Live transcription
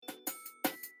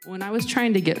When I was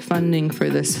trying to get funding for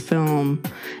this film,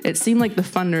 it seemed like the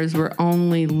funders were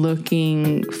only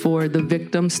looking for the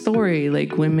victim story,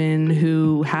 like women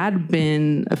who had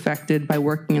been affected by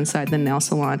working inside the nail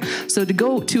salon. So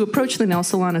to approach the nail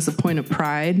salon as a point of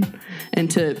pride and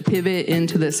to pivot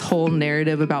into this whole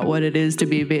narrative about what it is to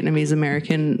be a Vietnamese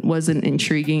American wasn't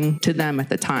intriguing to them at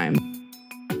the time.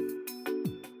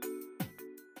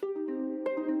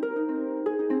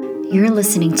 You're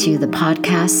listening to the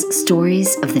podcast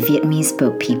Stories of the Vietnamese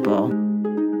Boat People.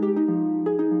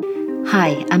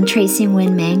 Hi, I'm Tracy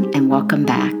Nguyen Meng, and welcome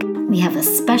back. We have a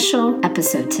special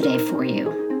episode today for you.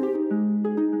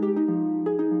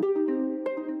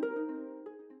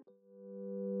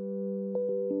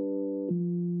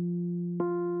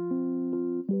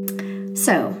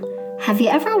 So, have you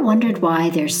ever wondered why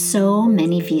there's so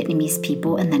many Vietnamese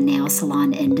people in the nail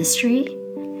salon industry?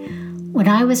 When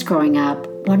I was growing up,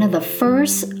 one of the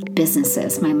first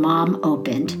businesses my mom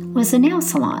opened was a nail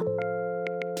salon.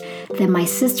 Then my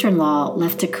sister-in-law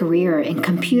left a career in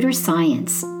computer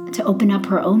science to open up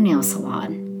her own nail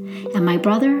salon. And my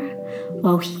brother,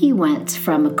 well, he went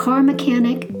from a car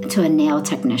mechanic to a nail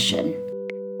technician.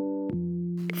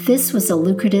 This was a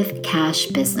lucrative cash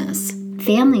business.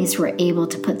 Families were able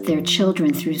to put their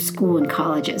children through school and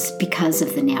colleges because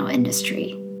of the nail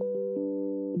industry.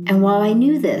 And while I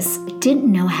knew this, I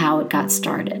didn't know how it got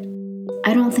started.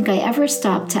 I don't think I ever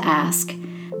stopped to ask,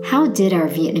 how did our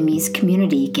Vietnamese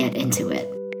community get into it?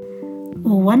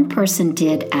 Well, one person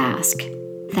did ask.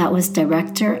 That was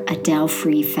director Adele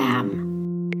Phury Pham.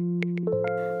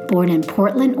 Born in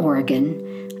Portland, Oregon,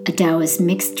 Adele is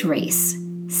mixed race,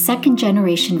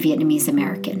 second-generation Vietnamese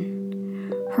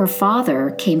American. Her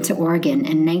father came to Oregon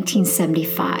in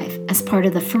 1975 as part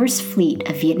of the first fleet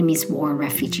of Vietnamese War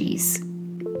refugees.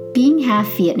 Being half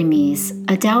Vietnamese,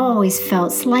 Adele always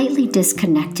felt slightly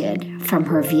disconnected from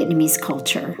her Vietnamese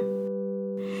culture.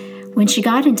 When she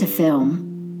got into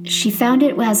film, she found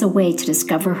it as a way to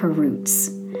discover her roots.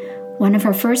 One of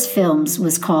her first films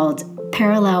was called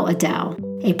Parallel Adele,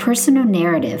 a personal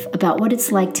narrative about what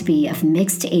it's like to be of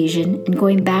mixed Asian and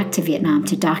going back to Vietnam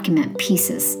to document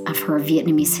pieces of her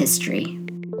Vietnamese history.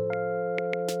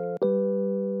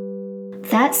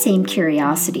 That same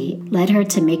curiosity led her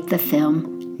to make the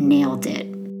film Nailed It.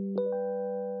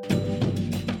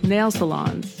 Nail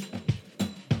salons.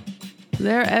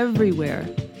 They're everywhere.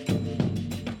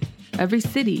 Every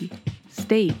city,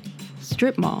 state,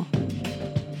 strip mall,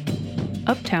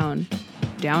 uptown,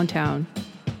 downtown,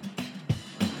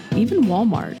 even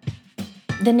Walmart.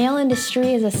 The nail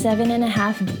industry is a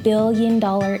 $7.5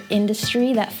 billion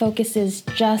industry that focuses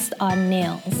just on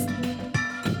nails.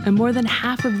 And more than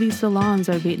half of these salons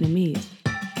are Vietnamese.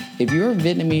 If you're a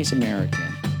Vietnamese American,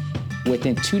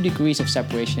 within 2 degrees of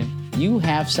separation, you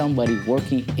have somebody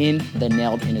working in the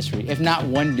nail industry. If not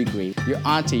 1 degree, your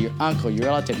auntie, your uncle, your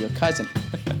relative, your cousin.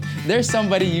 There's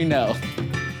somebody you know.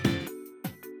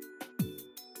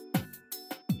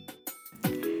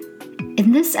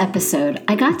 In this episode,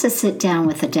 I got to sit down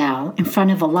with Adele in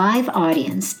front of a live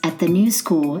audience at the New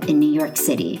School in New York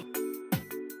City.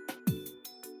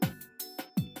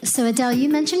 So Adele, you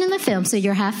mentioned in the film, so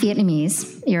you're half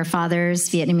Vietnamese. Your father's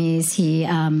Vietnamese. He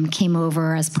came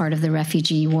over as part of the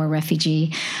war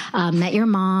refugee, met your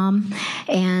mom.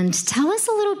 And tell us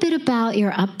a little bit about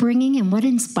your upbringing and what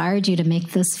inspired you to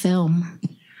make this film.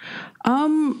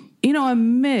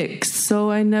 I'm mixed,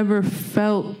 so I never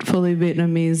felt fully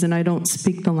Vietnamese, and I don't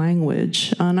speak the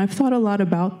language. And I've thought a lot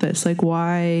about this, like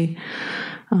why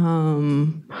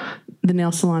the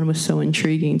nail salon was so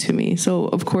intriguing to me. So,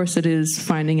 of course, it is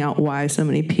finding out why so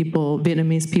many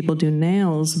Vietnamese people do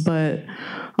nails, but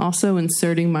also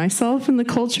inserting myself in the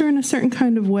culture in a certain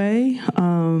kind of way.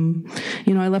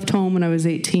 I left home when I was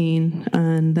 18,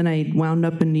 and then I wound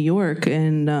up in New York,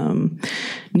 and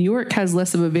New York has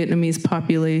less of a Vietnamese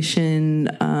population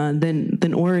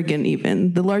than Oregon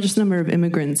even. The largest number of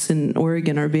immigrants in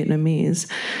Oregon are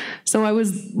Vietnamese. So I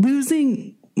was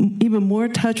losing even more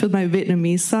touch with my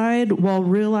Vietnamese side while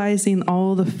realizing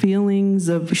all the feelings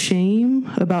of shame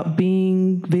about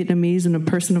being Vietnamese and a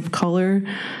person of color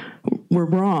were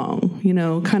wrong,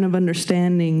 kind of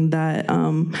understanding that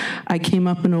I came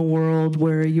up in a world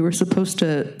where you were supposed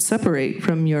to separate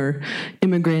from your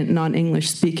immigrant, non-English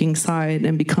speaking side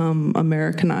and become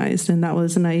Americanized. And that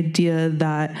was an idea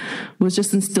that was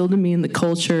just instilled in me in the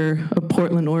culture of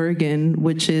Portland, Oregon,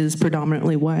 which is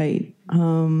predominantly white.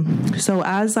 So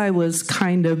as I was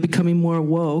kind of becoming more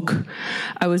woke,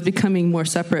 I was becoming more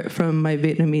separate from my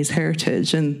Vietnamese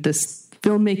heritage, and this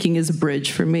filmmaking is a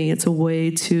bridge for me. It's a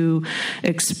way to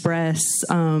express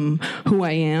who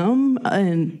I am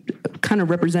and kind of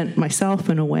represent myself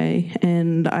in a way.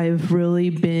 And I've really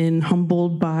been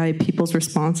humbled by people's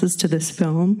responses to this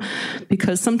film,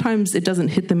 because sometimes it doesn't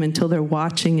hit them until they're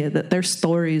watching it, that their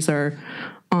stories are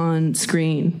on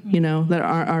screen, that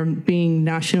are being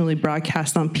nationally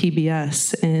broadcast on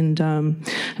PBS. And I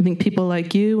think people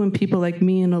like you and people like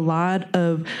me and a lot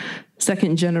of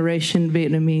second generation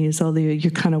Vietnamese, although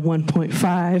you're kind of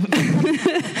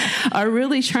 1.5, are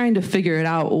really trying to figure it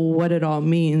out, what it all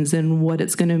means and what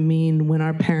it's going to mean when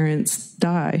our parents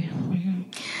die. Mm-hmm.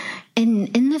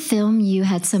 And in the film, you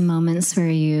had some moments where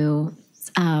you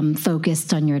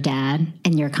focused on your dad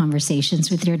and your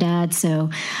conversations with your dad. So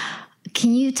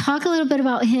can you talk a little bit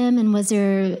about him, and was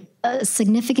there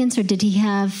significance, or did he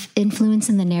have influence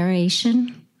in the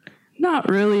narration? Not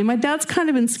really. My dad's kind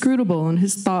of inscrutable, and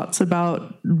his thoughts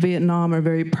about Vietnam are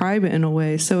very private in a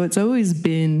way. So it's always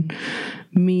been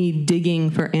me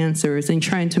digging for answers and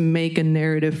trying to make a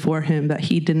narrative for him that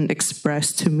he didn't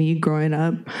express to me growing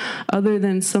up, other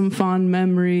than some fond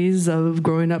memories of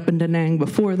growing up in Da Nang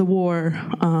before the war.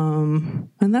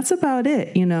 And that's about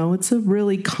it. It's a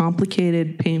really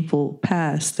complicated, painful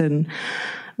past. And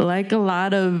like a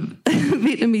lot of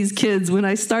Vietnamese kids, when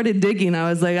I started digging, I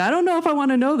was like, I don't know if I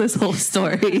want to know this whole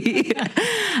story.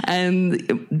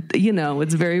 And,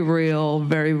 it's very real,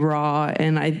 very raw.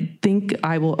 And I think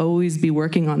I will always be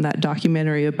working on that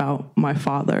documentary about my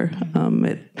father.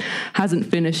 It hasn't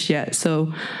finished yet.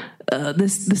 So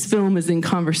this film is in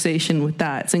conversation with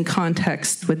that. It's in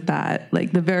context with that.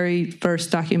 Like, the very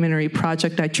first documentary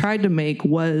project I tried to make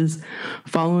was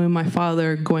following my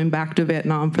father going back to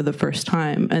Vietnam for the first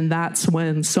time. And that's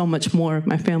when so much more of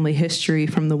my family history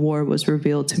from the war was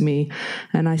revealed to me.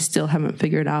 And I still haven't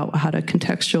figured out how to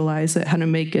contextualize it, how to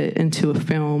make it into a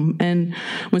film. And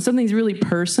when something's really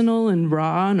personal and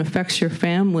raw and affects your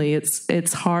family,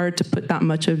 it's hard to put that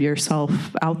much of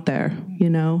yourself out there,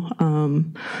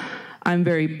 I'm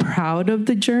very proud of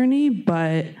the journey,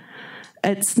 but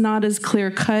it's not as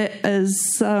clear-cut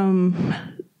as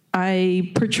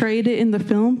I portrayed it in the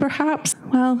film, perhaps.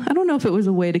 Well, I don't know if it was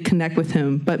a way to connect with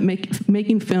him, but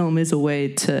making film is a way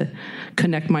to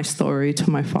connect my story to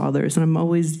my father's, and I'm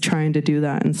always trying to do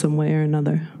that in some way or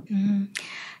another. Mm-hmm.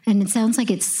 And it sounds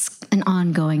like it's an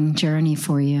ongoing journey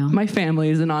for you. My family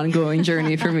is an ongoing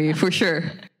journey for me, for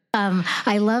sure.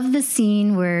 I love the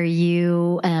scene where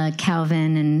you,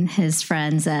 Calvin and his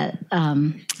friends at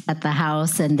the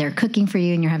house, and they're cooking for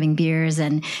you and you're having beers.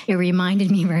 And it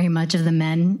reminded me very much of the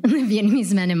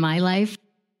Vietnamese men in my life.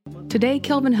 Today,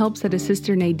 Kelvin helps at his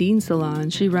sister Nadine's salon.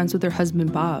 She runs with her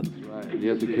husband, Bob. Right. You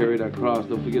have to carry that cross.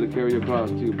 Don't forget to carry your cross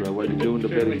too, bro. What you're doing the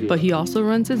pedicure. But he also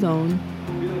runs his own.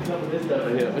 What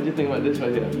do you think about this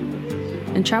right here?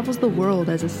 And travels the world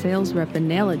as a sales rep and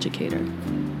nail educator.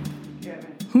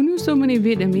 Who knew so many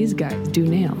Vietnamese guys do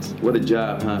nails? What a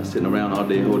job, huh? Sitting around all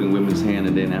day holding women's hand,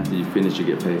 and then after you finish, you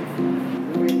get paid.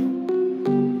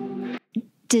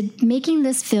 Did making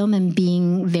this film and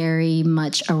being very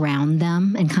much around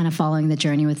them and kind of following the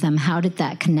journey with them, how did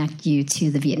that connect you to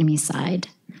the Vietnamese side?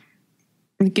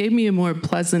 It gave me a more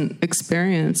pleasant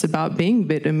experience about being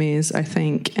Vietnamese, I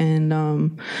think. And,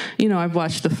 I've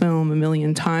watched the film a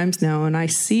million times now, and I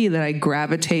see that I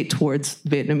gravitate towards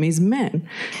Vietnamese men.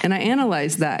 And I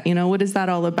analyze that, what is that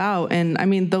all about? And I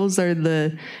mean, those are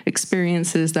the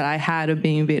experiences that I had of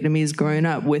being Vietnamese growing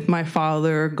up with my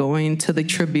father, going to the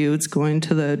tributes, going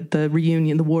to the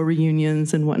reunion, the war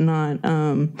reunions and whatnot,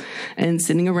 and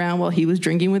sitting around while he was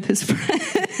drinking with his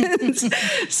friends.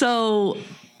 So,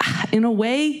 in a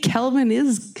way, Kelvin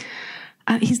is,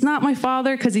 he's not my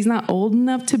father because he's not old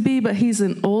enough to be, but he's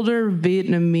an older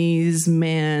Vietnamese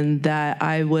man that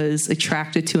I was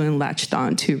attracted to and latched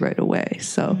on to right away.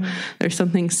 So there's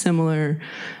something similar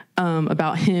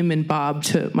about him and Bob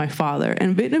to my father.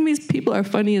 And Vietnamese people are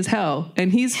funny as hell,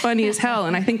 and he's funny as hell.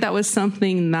 And I think that was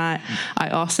something that I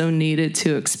also needed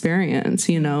to experience,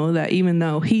 that even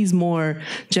though he's more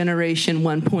generation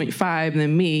 1.5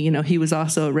 than me, he was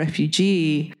also a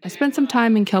refugee. I spent some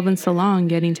time in Kelvin's salon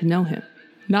getting to know him.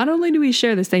 Not only do we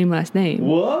share the same last name.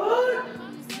 What?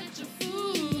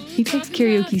 He takes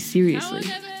karaoke seriously,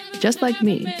 just like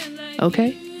me,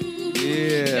 okay?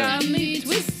 Yeah.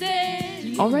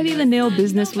 Already the nail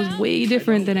business was way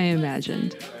different than I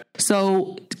imagined.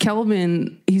 So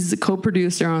Kelvin, he's a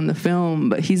co-producer on the film,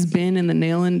 but he's been in the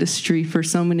nail industry for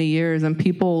so many years, and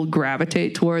people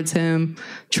gravitate towards him,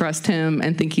 trust him,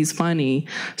 and think he's funny.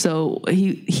 So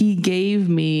he gave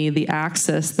me the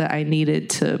access that I needed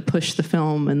to push the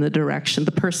film in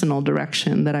the personal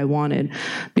direction that I wanted.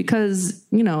 Because,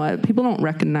 people don't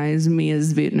recognize me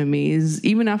as Vietnamese.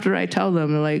 Even after I tell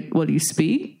them, they're like, "What, do you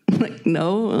speak?" I'm like,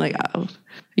 "No." I'm like, "Oh,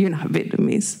 you're not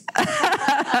Vietnamese."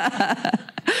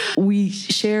 We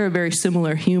share a very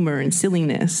similar humor and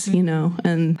silliness,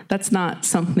 and that's not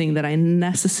something that I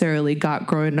necessarily got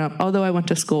growing up, although I went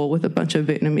to school with a bunch of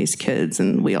Vietnamese kids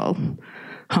and we all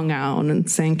hung out and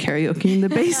sang karaoke in the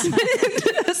basement.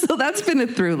 So that's been a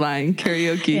through line,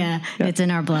 karaoke. Yeah, it's in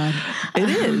our blood. It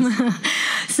is.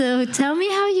 So tell me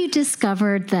how you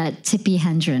discovered that Tippi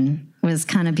Hedren was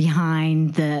kind of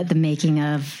behind the making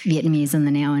of Vietnamese in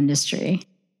the nail industry.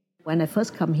 When I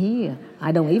first come here,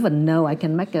 I don't even know I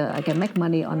can make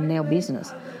money on nail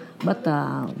business. But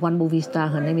one movie star,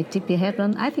 her name is Tippi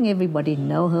Hedren. I think everybody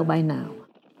know her by now.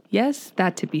 Yes,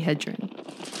 that Tippi Hedren.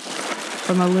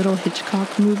 From a little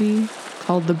Hitchcock movie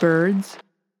called The Birds.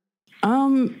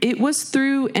 It was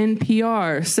through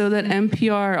NPR. So that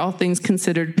NPR, All Things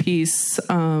Considered piece,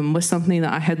 was something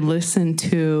that I had listened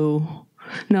to.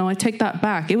 No, I take that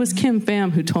back. It was Kim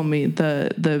Pham who told me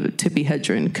the Tippi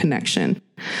Hedren connection.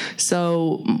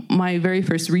 So my very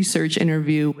first research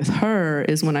interview with her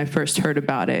is when I first heard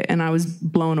about it, and I was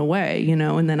blown away,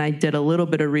 and then I did a little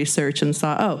bit of research and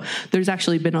saw, there's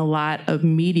actually been a lot of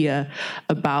media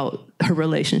about her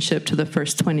relationship to the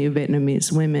first 20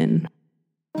 Vietnamese women.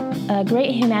 A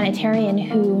great humanitarian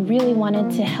who really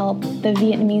wanted to help the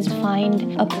Vietnamese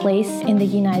find a place in the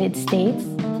United States.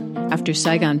 After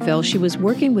Saigon fell, she was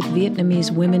working with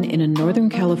Vietnamese women in a Northern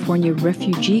California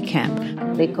refugee camp.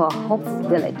 They call Hope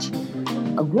Village.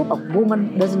 A group of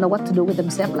women doesn't know what to do with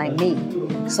themselves like me.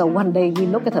 So one day we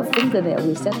look at her fingernail.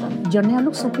 We said, "Your nail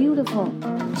looks so beautiful."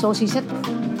 So she said,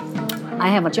 "I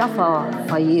have a job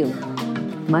for you,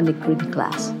 manicure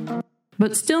class."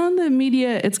 But still in the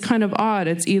media, it's kind of odd.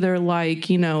 It's either like,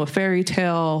 a fairy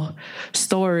tale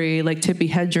story like Tippi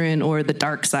Hedren or the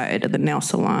dark side of the nail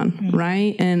salon,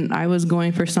 right? And I was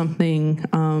going for something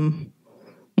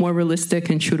more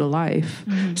realistic and true to life.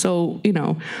 So,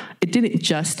 it didn't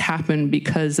just happen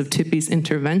because of Tippi's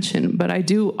intervention, but I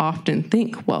do often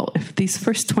think, well, if these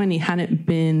first 20 hadn't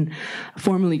been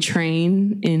formally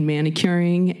trained in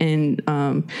manicuring and,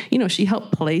 she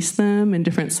helped place them in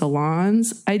different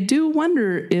salons, I do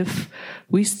wonder if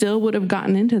we still would have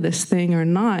gotten into this thing or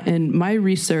not. And my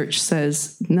research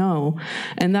says no.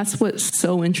 And that's what's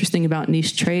so interesting about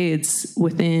niche trades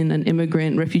within an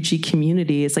immigrant refugee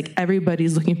community. It's like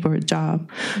everybody's looking for a job.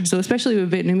 So especially with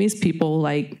Vietnamese people,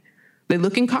 like they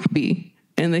look and copy.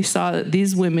 And they saw that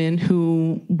these women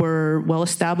who were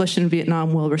well-established in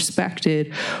Vietnam,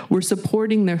 well-respected, were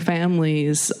supporting their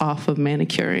families off of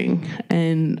manicuring.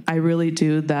 And I really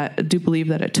do believe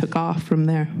that it took off from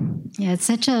there. Yeah, it's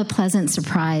such a pleasant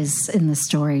surprise in the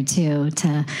story, too,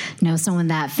 to know someone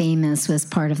that famous was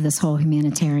part of this whole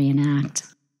humanitarian act.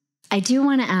 I do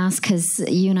want to ask, because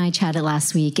you and I chatted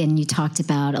last week and you talked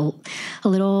about a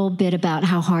little bit about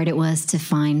how hard it was to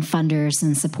find funders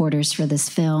and supporters for this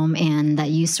film, and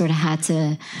that you sort of had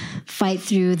to fight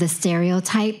through the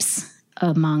stereotypes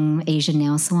among Asian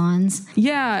nail salons.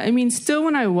 Yeah, still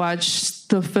when I watched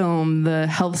the film, the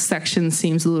health section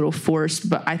seems a little forced,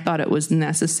 but I thought it was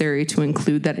necessary to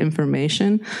include that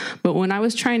information. But when I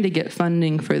was trying to get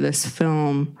funding for this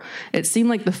film, it seemed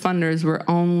like the funders were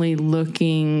only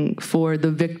looking for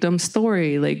the victim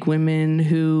story, like women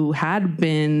who had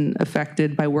been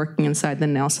affected by working inside the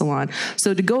nail salon.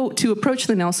 So to approach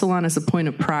the nail salon as a point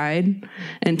of pride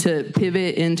and to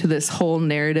pivot into this whole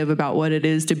narrative about what it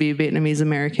is to be Vietnamese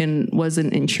American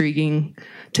wasn't intriguing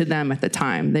to them at the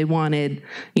time. They wanted,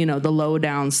 the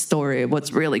lowdown story of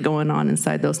what's really going on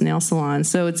inside those nail salons.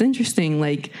 So it's interesting,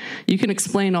 like you can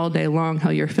explain all day long how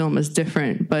your film is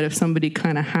different, but if somebody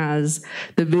kind of has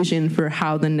the vision for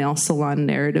how the nail salon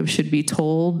narrative should be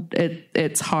told,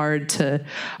 it's hard to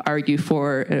argue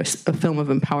for a film of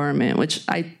empowerment, which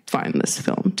I find this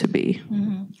film to be.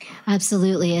 Mm-hmm.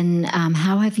 Absolutely. And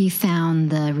how have you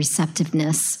found the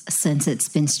receptiveness since it's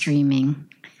been streaming?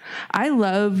 I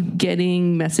love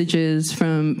getting messages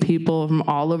from people from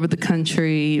all over the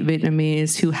country,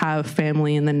 Vietnamese, who have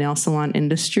family in the nail salon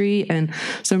industry, and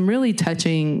some really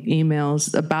touching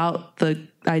emails about the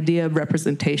idea of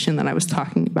representation that I was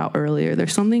talking about earlier.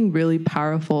 There's something really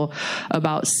powerful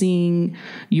about seeing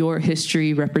your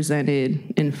history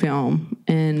represented in film.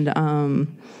 And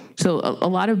So a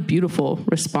lot of beautiful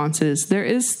responses. There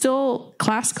is still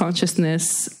class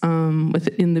consciousness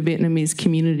within the Vietnamese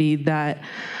community that,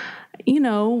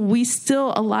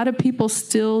 a lot of people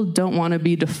still don't want to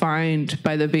be defined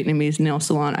by the Vietnamese nail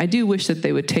salon. I do wish that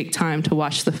they would take time to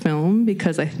watch the film,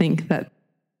 because I think that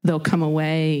they'll come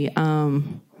away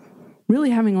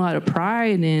really having a lot of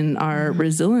pride in our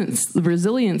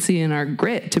resiliency and our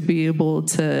grit to be able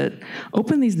to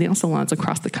open these nail salons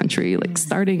across the country, like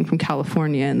starting from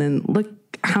California. And then look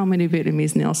how many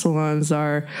Vietnamese nail salons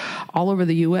are all over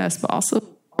the U.S., but also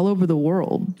all over the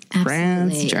world. Absolutely.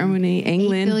 France, Germany,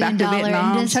 England, back to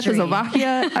Vietnam, industry.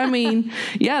 Czechoslovakia. I mean,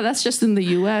 that's just in the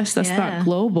U.S. That's not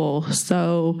global.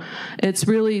 So it's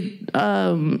really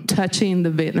touching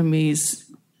the Vietnamese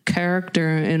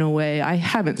character in a way I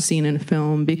haven't seen in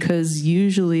film, because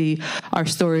usually our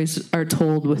stories are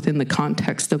told within the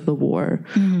context of the war,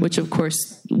 which of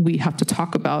course we have to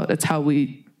talk about. It's how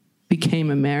we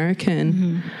became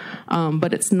American.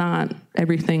 But it's not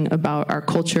everything about our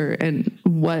culture and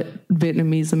what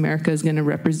Vietnamese America is going to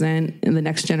represent in the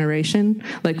next generation.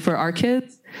 Like for our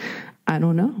kids, I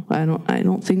don't know. I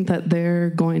don't think that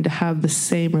they're going to have the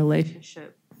same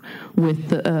relationship with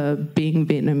being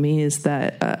Vietnamese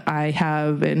that I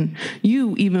have, and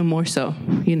you even more so,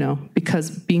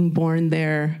 because being born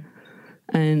there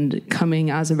and coming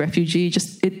as a refugee,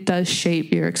 it does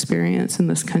shape your experience in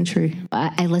this country.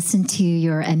 I listened to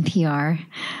your NPR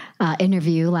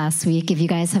interview last week. If you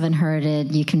guys haven't heard it,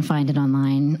 you can find it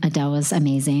online. Adele was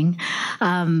amazing.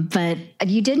 But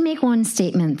you did make one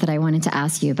statement that I wanted to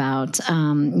ask you about.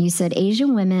 You said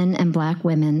Asian women and Black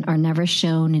women are never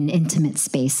shown in intimate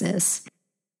spaces.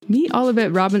 Meet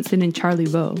Olivet Robinson and Charlie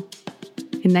Vo.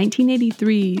 In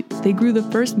 1983, they grew the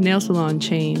first nail salon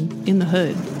chain in the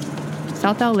hood,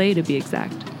 South LA to be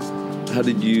exact. How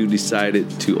did you decide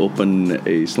to open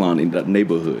a salon in that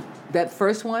neighborhood? That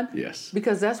first one? Yes.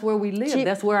 Because that's where we lived. Cheap.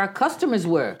 That's where our customers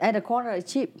were. At the corner,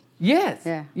 it's cheap. Yes.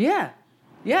 Yeah.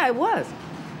 Yeah, it was.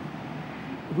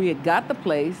 We had got the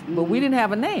place, but we didn't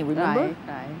have a name, remember?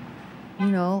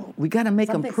 Right. We got to make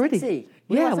Something them pretty. sexy.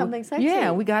 We want something sexy.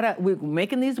 Yeah, we're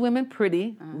making these women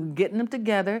pretty, we're getting them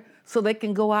together so they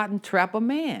can go out and trap a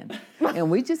man. And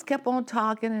we just kept on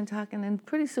talking, and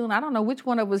pretty soon, I don't know which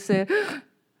one of us said,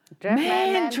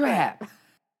 man trap.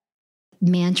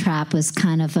 Man Trap was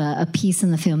kind of a piece in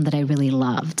the film that I really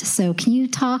loved. So can you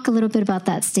talk a little bit about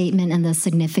that statement and the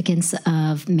significance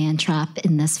of Man Trap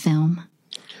in this film?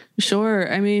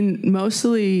 Sure. I mean,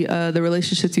 mostly the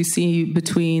relationships you see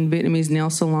between Vietnamese nail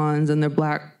salons and their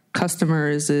Black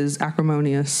customers is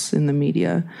acrimonious in the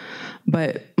media.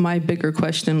 But my bigger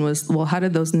question was, well, how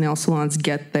did those nail salons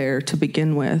get there to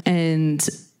begin with? And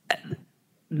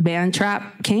Man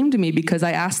Trap came to me because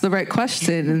I asked the right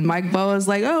question. And Mike Boa was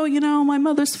like, my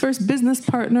mother's first business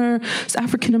partner is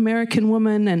African-American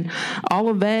woman. And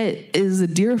Olivet is a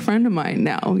dear friend of mine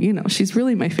now. She's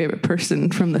really my favorite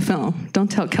person from the film. Don't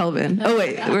tell Kelvin. Oh,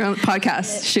 wait, we're on the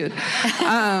podcast. Shoot.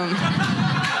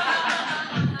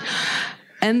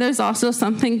 And there's also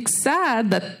something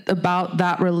sad about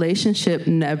that relationship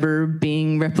never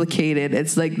being replicated.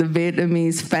 It's like the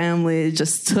Vietnamese family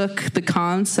just took the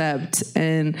concept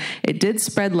and it did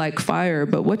spread like fire.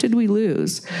 But what did we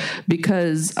lose?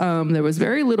 Because there was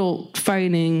very little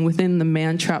fighting within the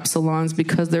Man Trap salons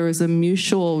because there was a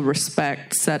mutual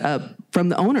respect set up from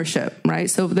the ownership, right?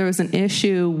 So if there was an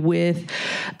issue with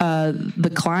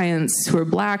the clients who are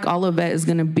Black, Olivet is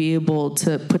going to be able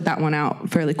to put that one out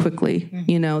fairly quickly.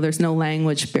 There's no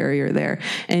language barrier there.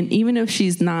 And even if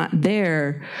she's not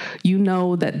there,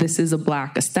 that this is a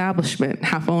Black establishment,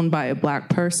 half owned by a Black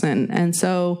person. And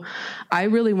so I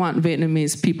really want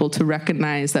Vietnamese people to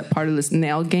recognize that part of this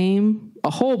nail game, a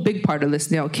whole big part of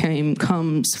this nail game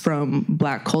comes from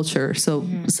Black culture. So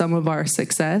some of our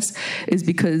success is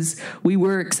because we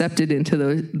were accepted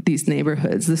into these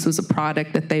neighborhoods. This was a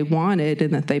product that they wanted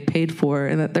and that they paid for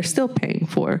and that they're still paying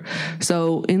for.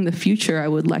 So in the future, I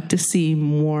would like to see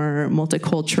more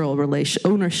multicultural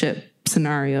ownership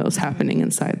scenarios happening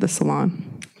inside the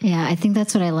salon. Yeah, I think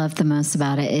that's what I love the most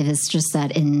about it. It is just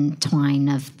that entwine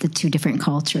of the two different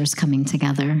cultures coming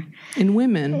together. And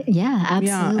women. Yeah, absolutely.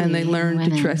 Yeah, and they learn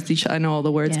to trust each other. I know all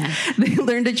the words. Yeah. They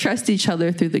learn to trust each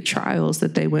other through the trials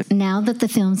that they went. Now that the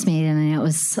film's made, and I know it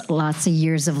was lots of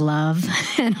years of love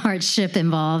and hardship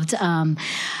involved, can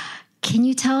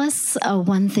you tell us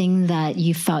one thing that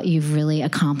you felt you've really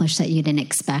accomplished that you didn't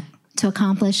expect to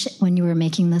accomplish when you were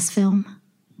making this film?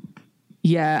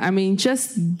 Yeah, I mean,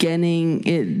 just getting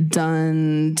it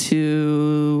done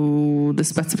to the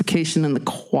specification and the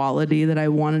quality that I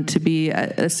wanted to be.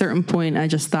 At a certain point, I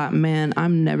just thought, man,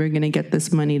 I'm never going to get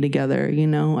this money together. You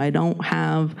know, I don't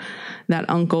have that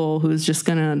uncle who's just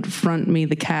going to front me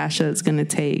the cash that it's going to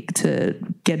take to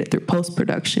get it through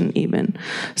post-production even.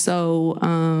 So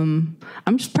I'm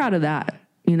just proud of that.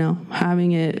 You know,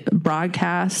 having it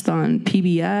broadcast on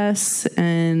PBS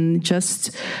and just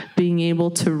being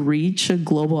able to reach a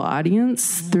global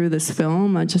audience through this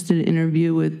film. I just did an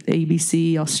interview with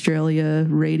ABC Australia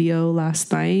Radio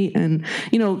last night. And,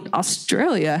 you know,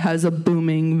 Australia has a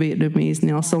booming Vietnamese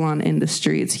nail salon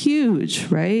industry. It's huge,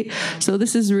 right? So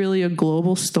this is really a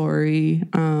global story.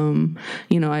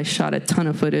 You know, I shot a ton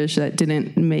of footage that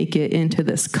didn't make it into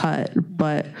this cut.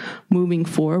 But moving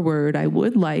forward, I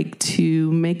would like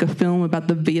to make a film about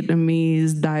the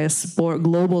Vietnamese diaspora,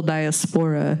 global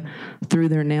diaspora, through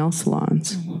their nail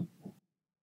salons. Mm-hmm.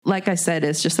 Like I said,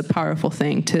 it's just a powerful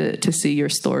thing to see your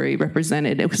story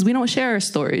represented, because we don't share our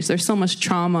stories. There's so much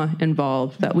trauma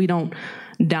involved that we don't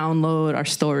download our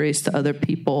stories to other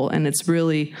people. And it's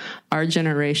really our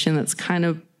generation that's kind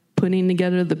of putting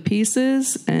together the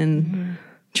pieces and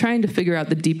trying to figure out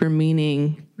the deeper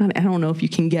meaning. I don't know if you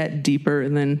can get deeper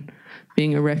than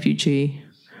being a refugee,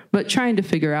 but trying to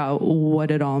figure out what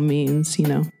it all means, you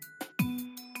know.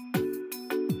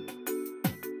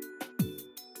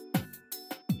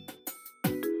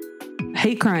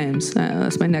 Hate crimes.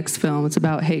 That's my next film. It's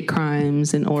about hate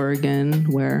crimes in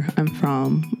Oregon, where I'm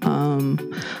from.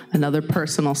 Another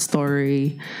personal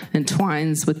story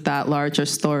entwines with that larger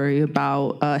story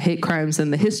about hate crimes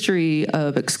and the history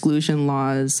of exclusion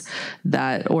laws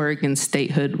that Oregon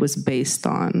statehood was based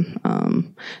on.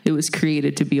 It was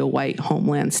created to be a white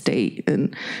homeland state.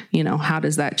 And, you know, how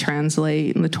does that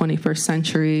translate in the 21st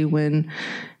century when,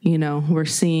 you know, we're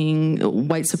seeing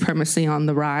white supremacy on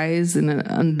the rise in an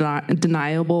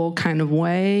undeniable kind of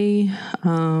way.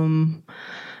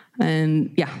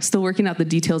 And yeah, still working out the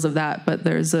details of that. But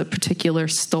there's a particular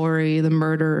story, the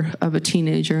murder of a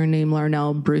teenager named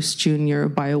Larnell Bruce Jr.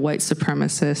 by a white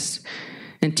supremacist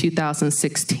in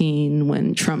 2016,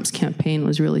 when Trump's campaign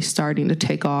was really starting to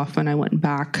take off. And I went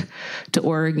back to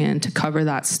Oregon to cover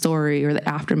that story, or the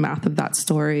aftermath of that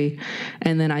story.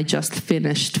 And then I just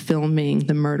finished filming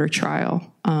the murder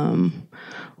trial,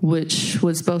 which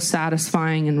was both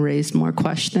satisfying and raised more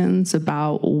questions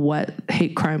about what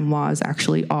hate crime laws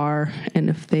actually are and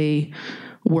if they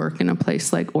work in a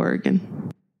place like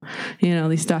Oregon. You know,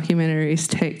 these documentaries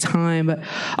take time, but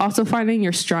also finding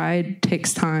your stride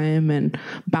takes time, and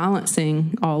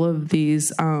balancing all of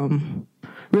these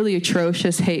really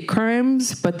atrocious hate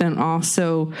crimes, but then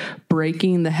also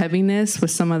breaking the heaviness with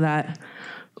some of that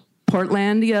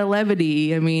Portlandia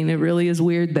levity. I mean, it really is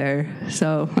weird there.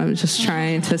 So I'm just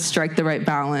trying to strike the right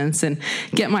balance and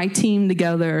get my team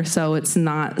together so it's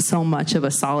not so much of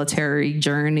a solitary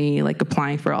journey, like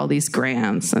applying for all these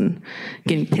grants and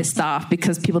getting pissed off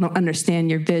because people don't understand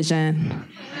your vision.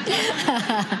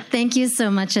 Thank you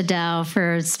so much, Adele,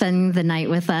 for spending the night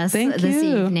with us this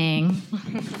evening.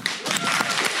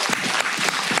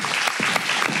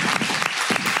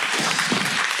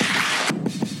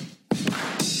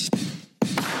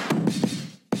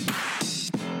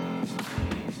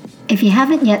 If you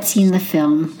haven't yet seen the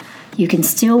film, you can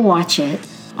still watch it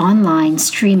online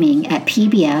streaming at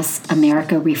PBS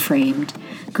America Reframed.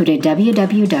 Go to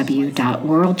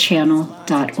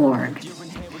www.worldchannel.org.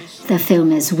 The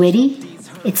film is witty,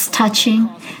 it's touching,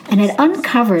 and it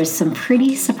uncovers some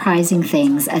pretty surprising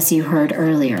things, as you heard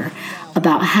earlier,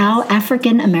 about how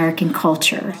African American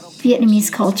culture,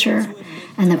 Vietnamese culture,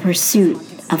 and the pursuit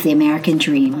of the American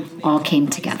dream all came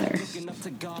together.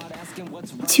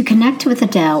 To connect with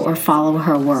Adele or follow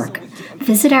her work,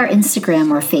 visit our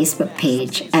Instagram or Facebook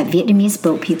page at Vietnamese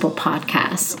Boat People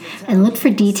Podcast and look for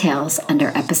details under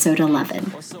episode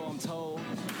 11.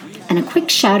 And a quick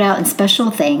shout out and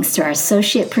special thanks to our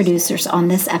associate producers on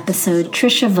this episode,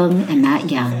 Trisha Vung and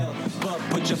Matt Young.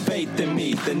 Put your faith in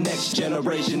me, the next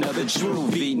generation of the true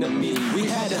Vietnamese. We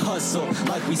had to hustle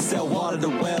like we sell water to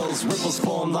wells. Ripples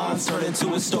form lines, turn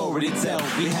into a story to tell.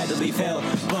 We had to leave hell,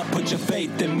 but put your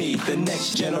faith in me, the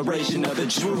next generation of the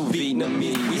true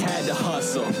Vietnamese. We had to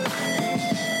hustle.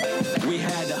 We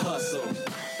had to hustle.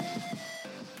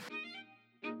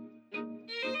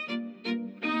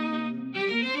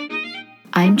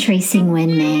 I'm Tracy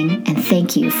Nguyen Mang, and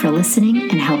thank you for listening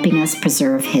and helping us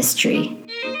preserve history.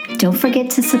 Don't forget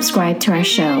to subscribe to our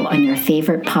show on your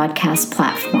favorite podcast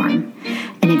platform.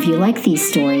 And if you like these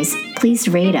stories, please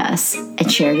rate us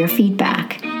and share your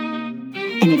feedback.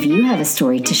 And if you have a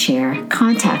story to share,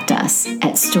 contact us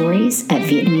at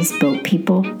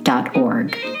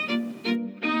stories@VietnameseBoatPeople.org.